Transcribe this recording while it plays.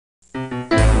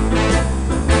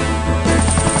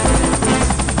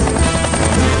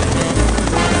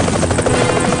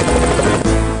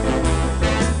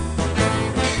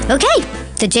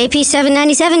The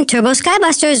JP797 Turbo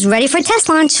Skybuster is ready for test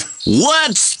launch.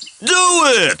 Let's do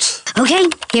it! Okay,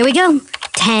 here we go.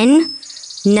 10,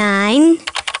 9,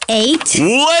 8...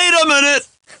 Wait a minute!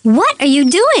 What are you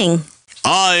doing?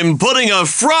 I'm putting a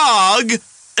frog in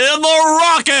the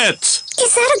rocket!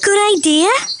 Is that a good idea?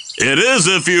 It is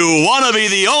if you want to be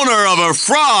the owner of a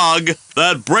frog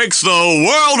that breaks the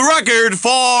world record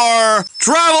for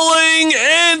traveling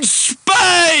in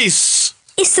space!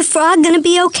 Is the frog gonna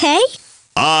be okay?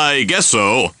 I guess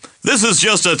so. This is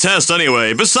just a test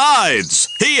anyway. Besides,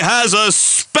 he has a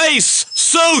space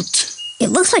suit!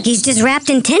 It looks like he's just wrapped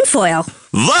in tinfoil.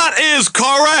 That is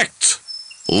correct!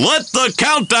 Let the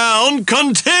countdown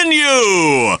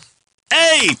continue!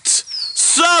 8,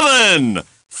 7,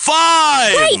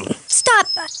 5... Wait! Stop!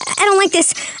 I don't like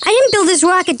this. I didn't build this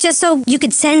rocket just so you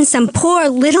could send some poor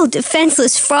little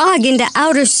defenseless frog into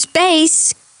outer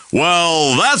space.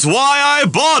 Well, that's why I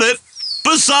bought it.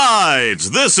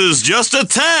 Besides, this is just a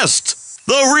test.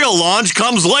 The real launch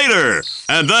comes later,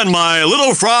 and then my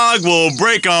little frog will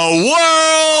break a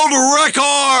world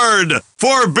record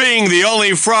for being the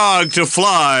only frog to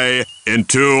fly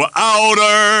into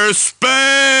outer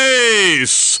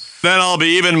space. Then I'll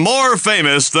be even more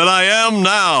famous than I am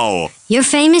now. You're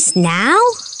famous now?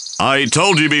 I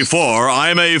told you before,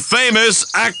 I'm a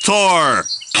famous actor. I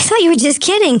thought you were just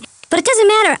kidding, but it doesn't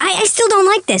matter. I still don't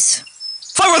like this.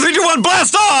 5, 4, 3, 2, 1,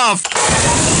 blast off!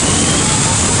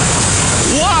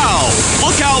 Wow!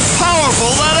 Look how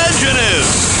powerful that engine is!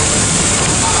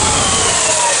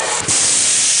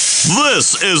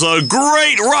 This is a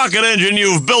great rocket engine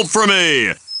you've built for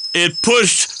me! It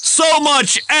pushed so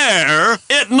much air,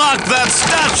 it knocked that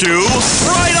statue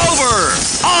right over!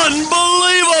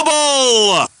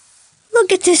 Unbelievable!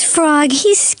 Look at this frog.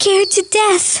 He's scared to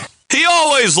death. He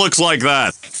always looks like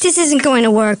that. This isn't going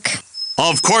to work.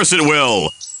 Of course it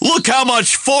will. Look how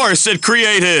much force it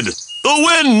created. The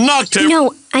wind knocked him...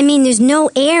 No, I mean there's no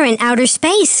air in outer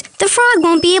space. The frog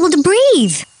won't be able to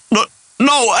breathe.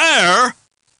 No air?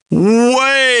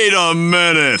 Wait a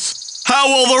minute. How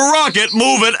will the rocket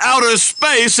move in outer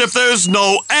space if there's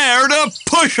no air to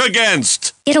push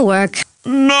against? It'll work.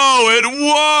 No, it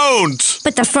won't.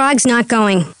 But the frog's not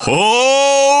going.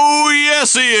 Oh,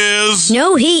 yes he is.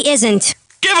 No, he isn't.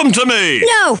 Give him to me.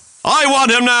 No. I want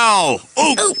him now.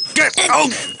 Hey,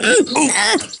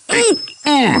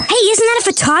 isn't that a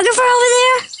photographer over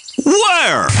there?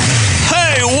 Where?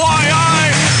 Hey,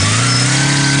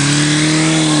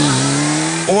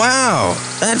 Wow,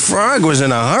 that frog was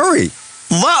in a hurry.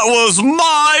 That was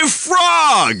my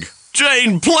frog.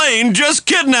 Jane Plain just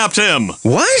kidnapped him.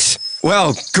 What?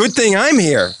 Well, good thing I'm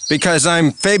here, because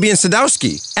I'm Fabian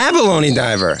Sadowski, abalone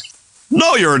diver.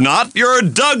 No, you're not. You're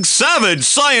Doug Savage,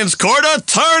 Science Court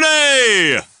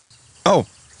attorney. Oh,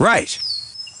 right.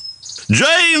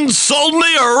 Jane sold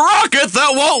me a rocket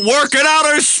that won't work in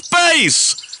outer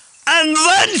space. And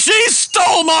then she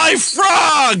stole my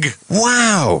frog.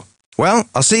 Wow. Well,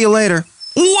 I'll see you later.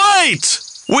 Wait!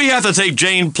 We have to take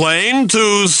Jane Plain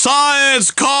to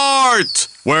Science Court,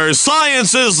 where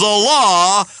science is the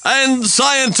law and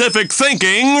scientific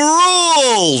thinking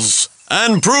rules,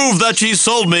 and prove that she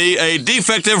sold me a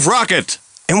defective rocket.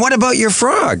 And what about your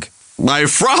frog? My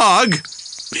frog?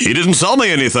 He didn't sell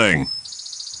me anything.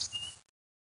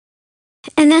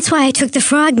 And that's why I took the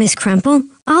frog, Miss Crumple.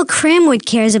 All Cramwood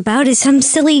cares about is some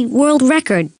silly world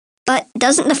record. But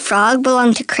doesn't the frog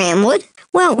belong to Cramwood?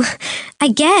 Well, I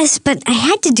guess, but I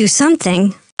had to do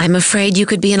something. I'm afraid you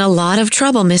could be in a lot of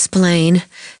trouble, Miss Plain.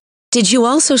 Did you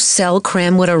also sell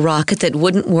Cramwood a rocket that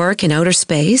wouldn't work in outer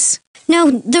space?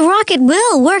 No, the rocket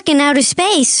will work in outer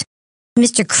space.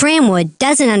 Mr. Cramwood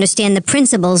doesn't understand the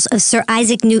principles of Sir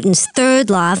Isaac Newton's third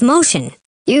law of motion.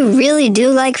 You really do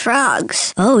like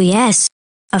frogs. Oh, yes.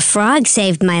 A frog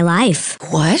saved my life.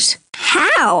 What?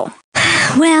 How?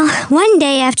 Well, one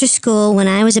day after school, when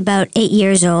I was about 8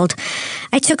 years old,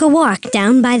 I took a walk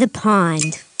down by the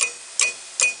pond.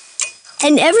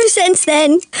 And ever since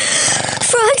then,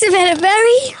 frogs have had a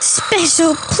very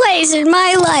special place in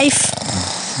my life.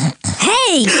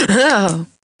 Hey! Oh.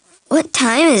 What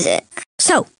time is it?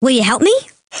 So, will you help me?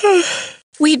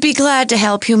 We'd be glad to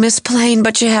help you, Miss Plain,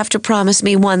 but you have to promise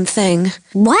me one thing.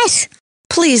 What?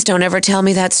 Please don't ever tell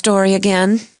me that story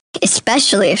again.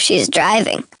 Especially if she's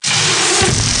driving.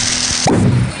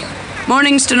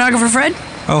 Morning, Stenographer Fred.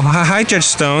 Oh, hi, Judge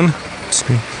Stone.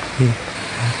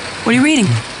 What are you reading?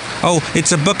 Oh,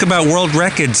 it's a book about world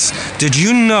records. Did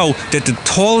you know that the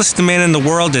tallest man in the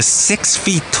world is 6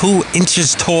 feet 2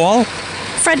 inches tall?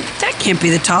 Fred, that can't be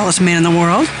the tallest man in the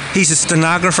world. He's a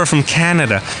stenographer from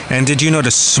Canada. And did you know the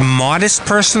smartest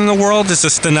person in the world is a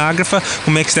stenographer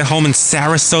who makes their home in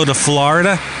Sarasota,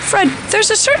 Florida? Fred, there's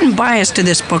a certain bias to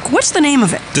this book. What's the name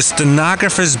of it? The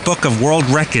Stenographer's Book of World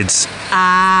Records.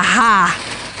 Aha!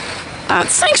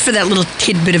 Thanks for that little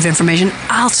tidbit of information.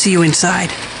 I'll see you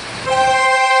inside.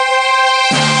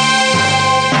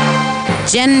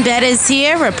 Jen Bettis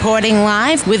here, reporting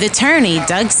live with attorney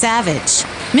Doug Savage.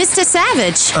 Mr.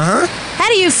 Savage. How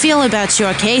do you feel about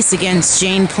your case against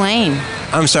Jane Plain?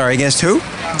 I'm sorry, against who?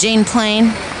 Jane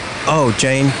Plain. Oh,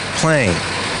 Jane Plain.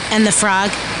 And the frog.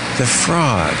 The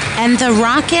frog. And the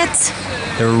rocket.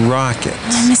 The rocket.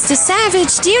 Mr.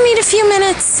 Savage, do you need a few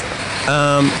minutes?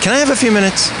 Can I have a few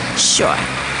minutes? Sure.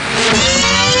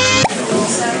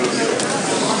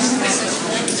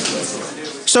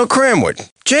 So, Cramwood,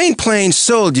 Jane Plain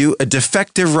sold you a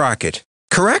defective rocket,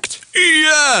 correct?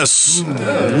 Yes!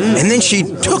 And then she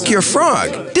took your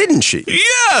frog, didn't she?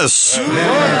 Yes!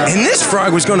 And this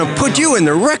frog was going to put you in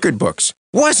the record books,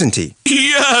 wasn't he?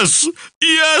 Yes!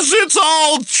 Yes, it's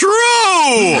all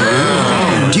true!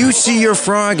 Do you see your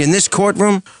frog in this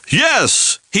courtroom?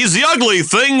 Yes! He's the ugly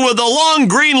thing with the long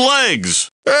green legs!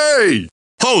 Hey!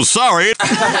 Oh, sorry.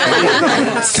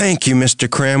 Thank you, Mr.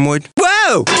 Cramwood.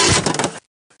 Whoa!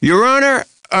 Your Honor,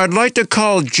 I'd like to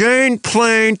call Jane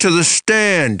Plain to the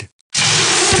stand.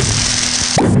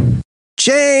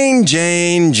 Jane.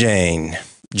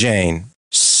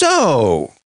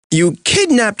 So, you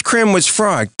kidnapped Cramwood's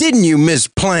frog, didn't you, Miss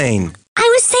Plain?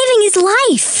 I was saving his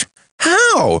life.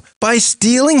 How? By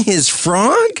stealing his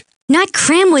frog? Not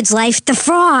Cramwood's life, the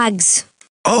frog's.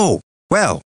 Oh,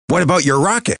 well, what about your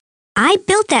rocket? I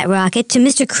built that rocket to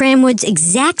Mr. Cramwood's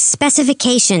exact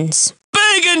specifications.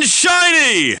 Big and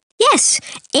shiny! Yes,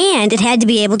 and it had to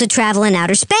be able to travel in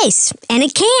outer space. And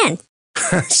it can.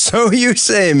 So you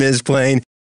say, Ms. Plain.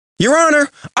 Your Honor,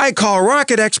 I call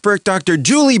rocket expert Dr.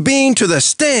 Julie Bean to the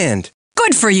stand.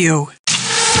 Good for you.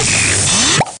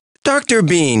 Dr.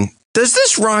 Bean, does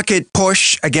this rocket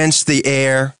push against the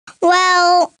air?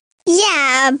 Well,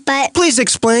 yeah, but... Please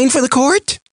explain for the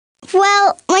court.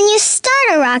 Well, when you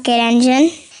start a rocket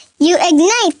engine, you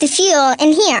ignite the fuel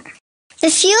in here. The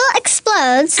fuel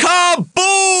explodes...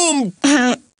 Kaboom!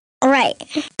 Right.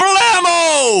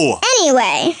 Blammo!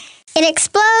 Anyway, it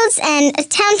explodes and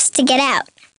attempts to get out.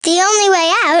 The only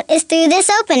way out is through this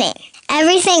opening.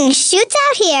 Everything shoots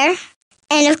out here,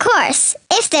 and of course,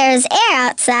 if there's air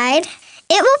outside,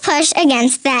 it will push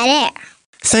against that air.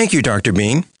 Thank you, Dr.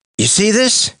 Bean. You see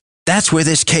this? That's where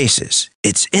this case is.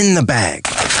 It's in the bag.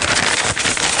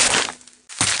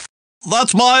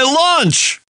 That's my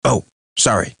lunch! Oh,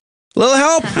 sorry. Little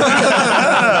help?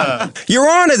 Your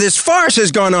Honor, this farce has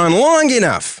gone on long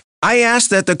enough. I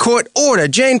asked that the court order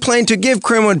Jane Plain to give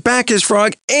Cramwood back his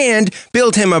frog and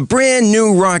build him a brand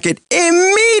new rocket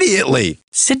immediately.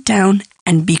 Sit down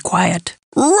and be quiet.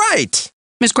 Right.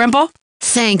 Miss Grandpa?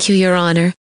 Thank you, Your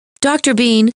Honor. Dr.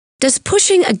 Bean, does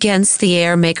pushing against the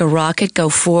air make a rocket go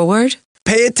forward?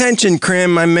 Pay attention,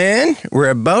 Cram, my man. We're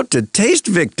about to taste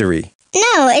victory.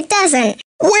 No, it doesn't.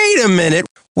 Wait a minute.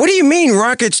 What do you mean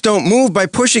rockets don't move by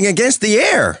pushing against the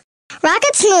air?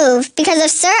 Rockets move because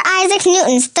of Sir Isaac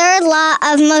Newton's third law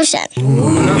of motion.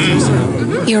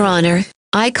 Your Honor,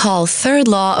 I call third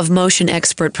law of motion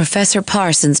expert Professor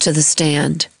Parsons to the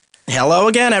stand. Hello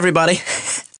again, everybody.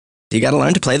 You gotta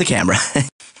learn to play the camera.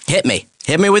 Hit me.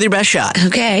 Hit me with your best shot.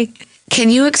 Okay. Can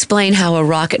you explain how a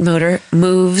rocket motor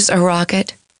moves a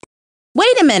rocket?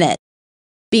 Wait a minute.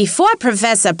 Before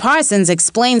Professor Parsons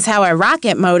explains how a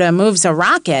rocket motor moves a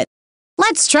rocket,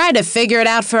 let's try to figure it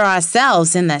out for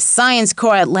ourselves in the Science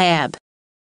Court lab.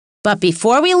 But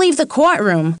before we leave the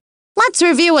courtroom, let's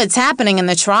review what's happening in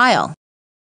the trial.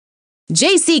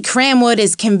 J.C. Cramwood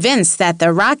is convinced that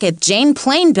the rocket Jane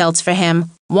Plain built for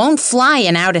him won't fly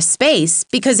in outer space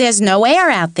because there's no air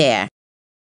out there.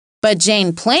 But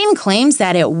Jane Plain claims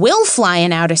that it will fly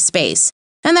in outer space,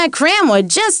 and that Cramwood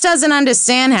just doesn't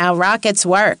understand how rockets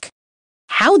work.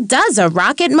 How does a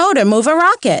rocket motor move a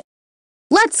rocket?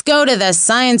 Let's go to the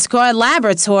Science Court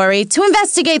laboratory to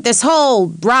investigate this whole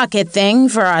rocket thing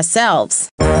for ourselves.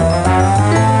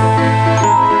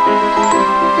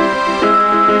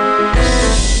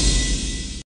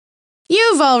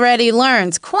 You've already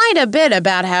learned quite a bit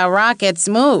about how rockets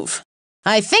move.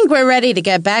 I think we're ready to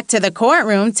get back to the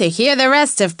courtroom to hear the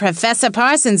rest of Professor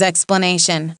Parsons'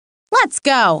 explanation. Let's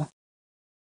go.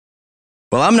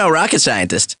 Well, I'm no rocket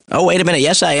scientist. Oh, wait a minute.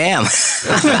 Yes, I am.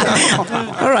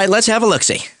 All right, let's have a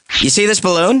look-see. You see this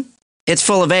balloon? It's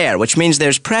full of air, which means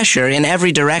there's pressure in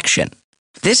every direction.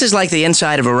 This is like the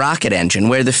inside of a rocket engine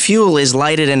where the fuel is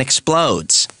lighted and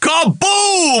explodes.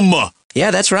 Kaboom!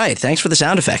 Yeah, that's right. Thanks for the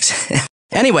sound effects.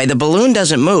 Anyway, the balloon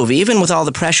doesn't move even with all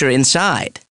the pressure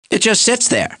inside. It just sits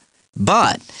there.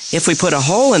 But if we put a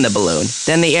hole in the balloon,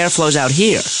 then the air flows out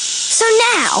here. So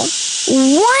now,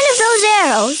 one of those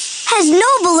arrows has no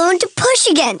balloon to push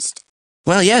against.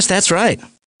 Well, yes, that's right.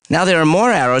 Now there are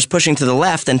more arrows pushing to the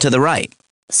left than to the right.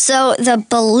 So the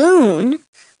balloon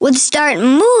would start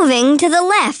moving to the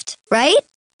left, right?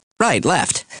 Right,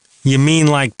 left. You mean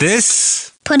like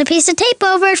this? Put a piece of tape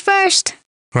over it first.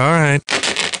 All right.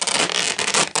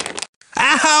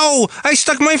 Ow! I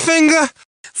stuck my finger.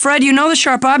 Fred, you know the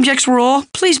sharp objects rule.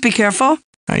 Please be careful.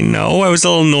 I know, I was a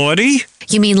little naughty.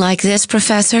 You mean like this,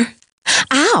 Professor?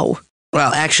 Ow!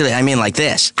 Well, actually, I mean like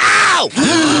this. Ow!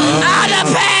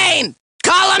 The pain!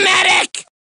 Call a medic!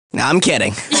 No, I'm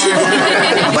kidding.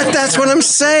 But that's what I'm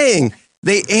saying.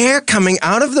 The air coming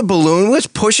out of the balloon was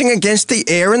pushing against the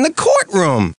air in the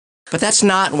courtroom. But that's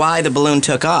not why the balloon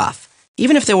took off.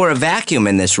 Even if there were a vacuum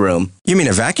in this room. You mean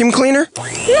a vacuum cleaner?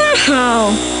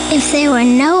 No. If there were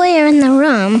no air in the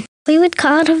room, we would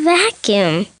call it a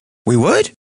vacuum. We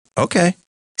would? Okay.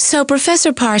 So,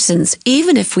 Professor Parsons,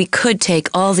 even if we could take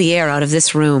all the air out of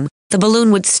this room, the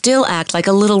balloon would still act like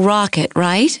a little rocket,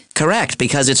 right? Correct,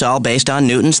 because it's all based on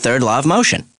Newton's third law of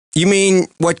motion. You mean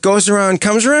what goes around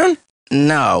comes around?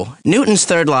 No. Newton's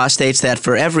third law states that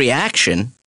for every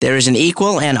action, there is an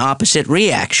equal and opposite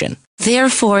reaction.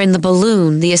 Therefore, in the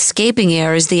balloon, the escaping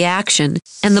air is the action,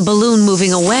 and the balloon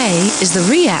moving away is the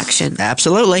reaction.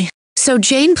 Absolutely. So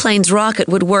Jane Plain's rocket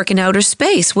would work in outer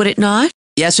space, would it not?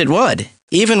 Yes, it would,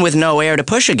 even with no air to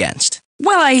push against.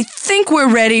 Well, I think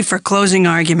we're ready for closing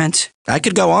argument. I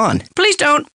could go on. Please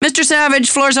don't. Mr.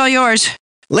 Savage, floor's all yours.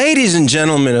 Ladies and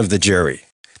gentlemen of the jury,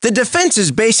 the defense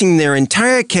is basing their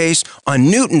entire case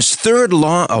on Newton's third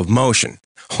law of motion.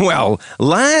 Well,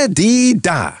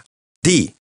 la-dee-da.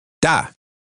 Dee.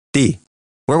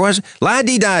 Where was it?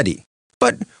 La-dee-da-dee.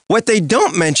 But what they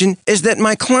don't mention is that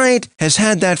my client has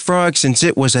had that frog since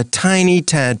it was a tiny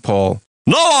tadpole.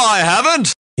 No, I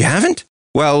haven't. You haven't?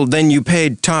 Well, then you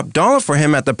paid top dollar for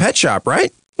him at the pet shop,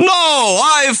 right? No,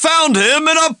 I found him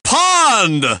in a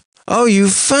pond. Oh, you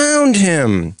found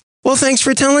him. Well, thanks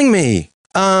for telling me.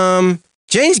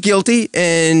 Jane's guilty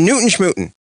and Newton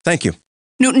schmootin'. Thank you.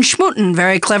 Newton schmootin',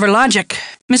 very clever logic.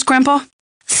 Miss Krempel?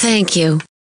 Thank you.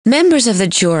 Members of the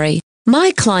jury,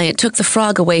 my client took the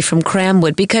frog away from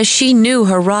Cramwood because she knew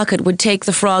her rocket would take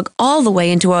the frog all the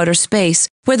way into outer space,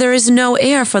 where there is no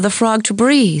air for the frog to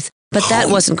breathe. But that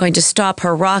wasn't going to stop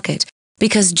her rocket,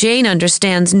 because Jane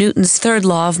understands Newton's third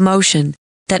law of motion,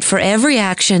 that for every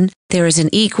action, there is an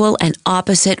equal and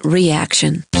opposite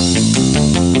reaction.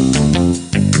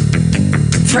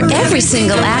 For every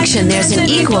single action, there's an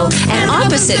equal and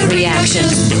opposite reaction.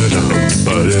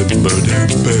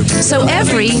 So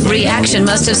every reaction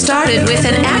must have started with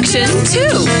an action,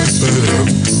 too.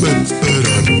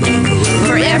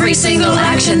 For every single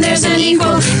action, there's an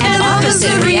equal and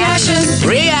opposite reaction.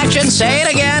 Reaction, say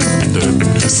it again.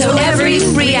 So every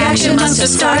reaction must have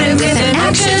started with an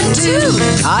action, too.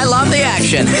 I love the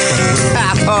action.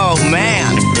 Oh,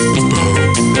 man.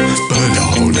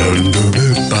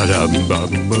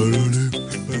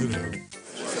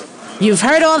 You've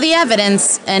heard all the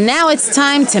evidence, and now it's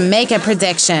time to make a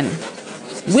prediction.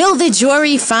 Will the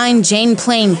jury find Jane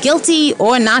Plain guilty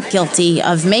or not guilty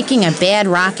of making a bad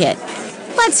rocket?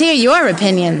 Let's hear your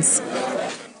opinions.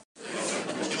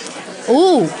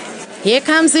 Ooh, here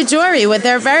comes the jury with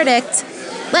their verdict.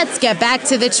 Let's get back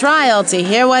to the trial to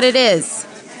hear what it is.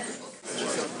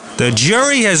 The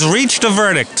jury has reached a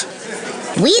verdict.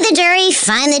 We, the jury,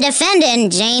 find the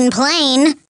defendant, Jane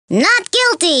Plain, not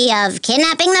guilty of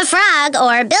kidnapping the frog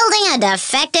or building a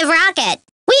defective rocket.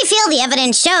 We feel the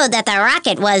evidence showed that the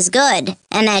rocket was good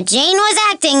and that Jane was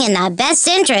acting in the best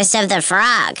interest of the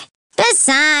frog.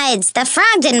 Besides, the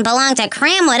frog didn't belong to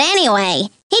Cramwood anyway.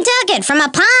 He took it from a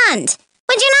pond,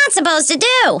 which you're not supposed to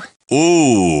do.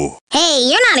 Ooh. Hey,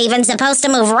 you're not even supposed to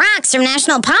move rocks from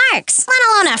national parks, let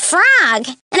alone a frog.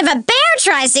 And if a bear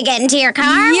tries to get into your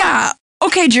car... Yeah.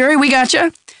 Okay, jury, we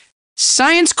gotcha.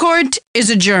 Science court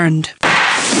is adjourned.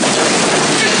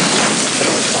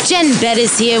 Jen Bett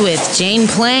is here with Jane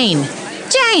Plain.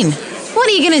 Jane, what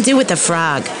are you going to do with the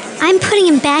frog? I'm putting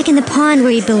him back in the pond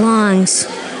where he belongs.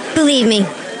 Believe me,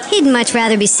 he'd much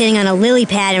rather be sitting on a lily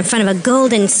pad in front of a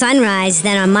golden sunrise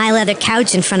than on my leather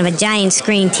couch in front of a giant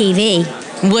screen TV.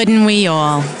 Wouldn't we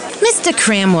all? Mr.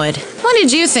 Cramwood, what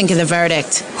did you think of the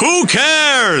verdict? Who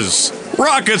cares?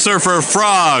 Rockets are for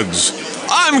frogs.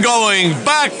 I'm going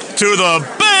back to the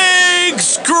big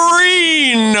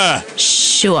screen.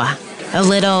 Sure. A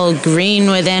little green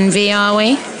with envy, are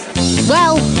we?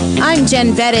 Well, I'm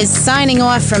Jen Bettis signing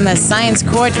off from the Science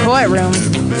Court courtroom.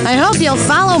 I hope you'll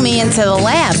follow me into the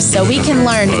lab so we can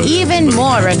learn even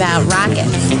more about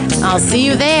rockets. I'll see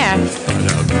you there.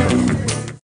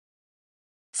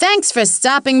 Thanks for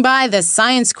stopping by the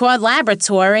Science Court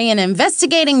Laboratory and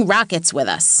investigating rockets with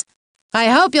us. I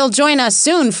hope you'll join us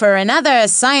soon for another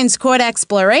Science Court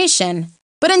exploration.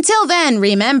 But until then,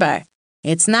 remember,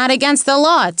 it's not against the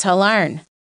law to learn.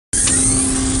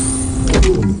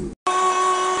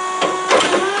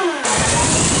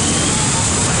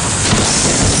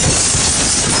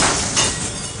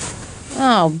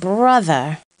 Oh,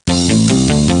 brother.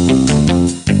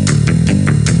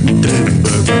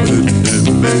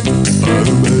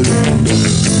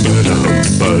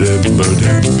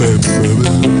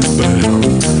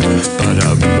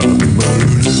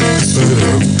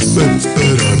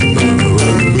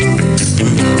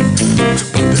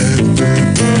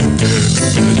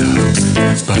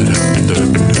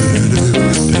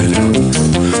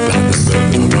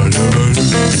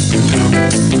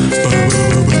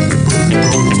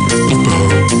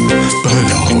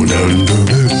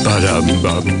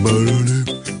 Ba-dum-bum-ba-dum.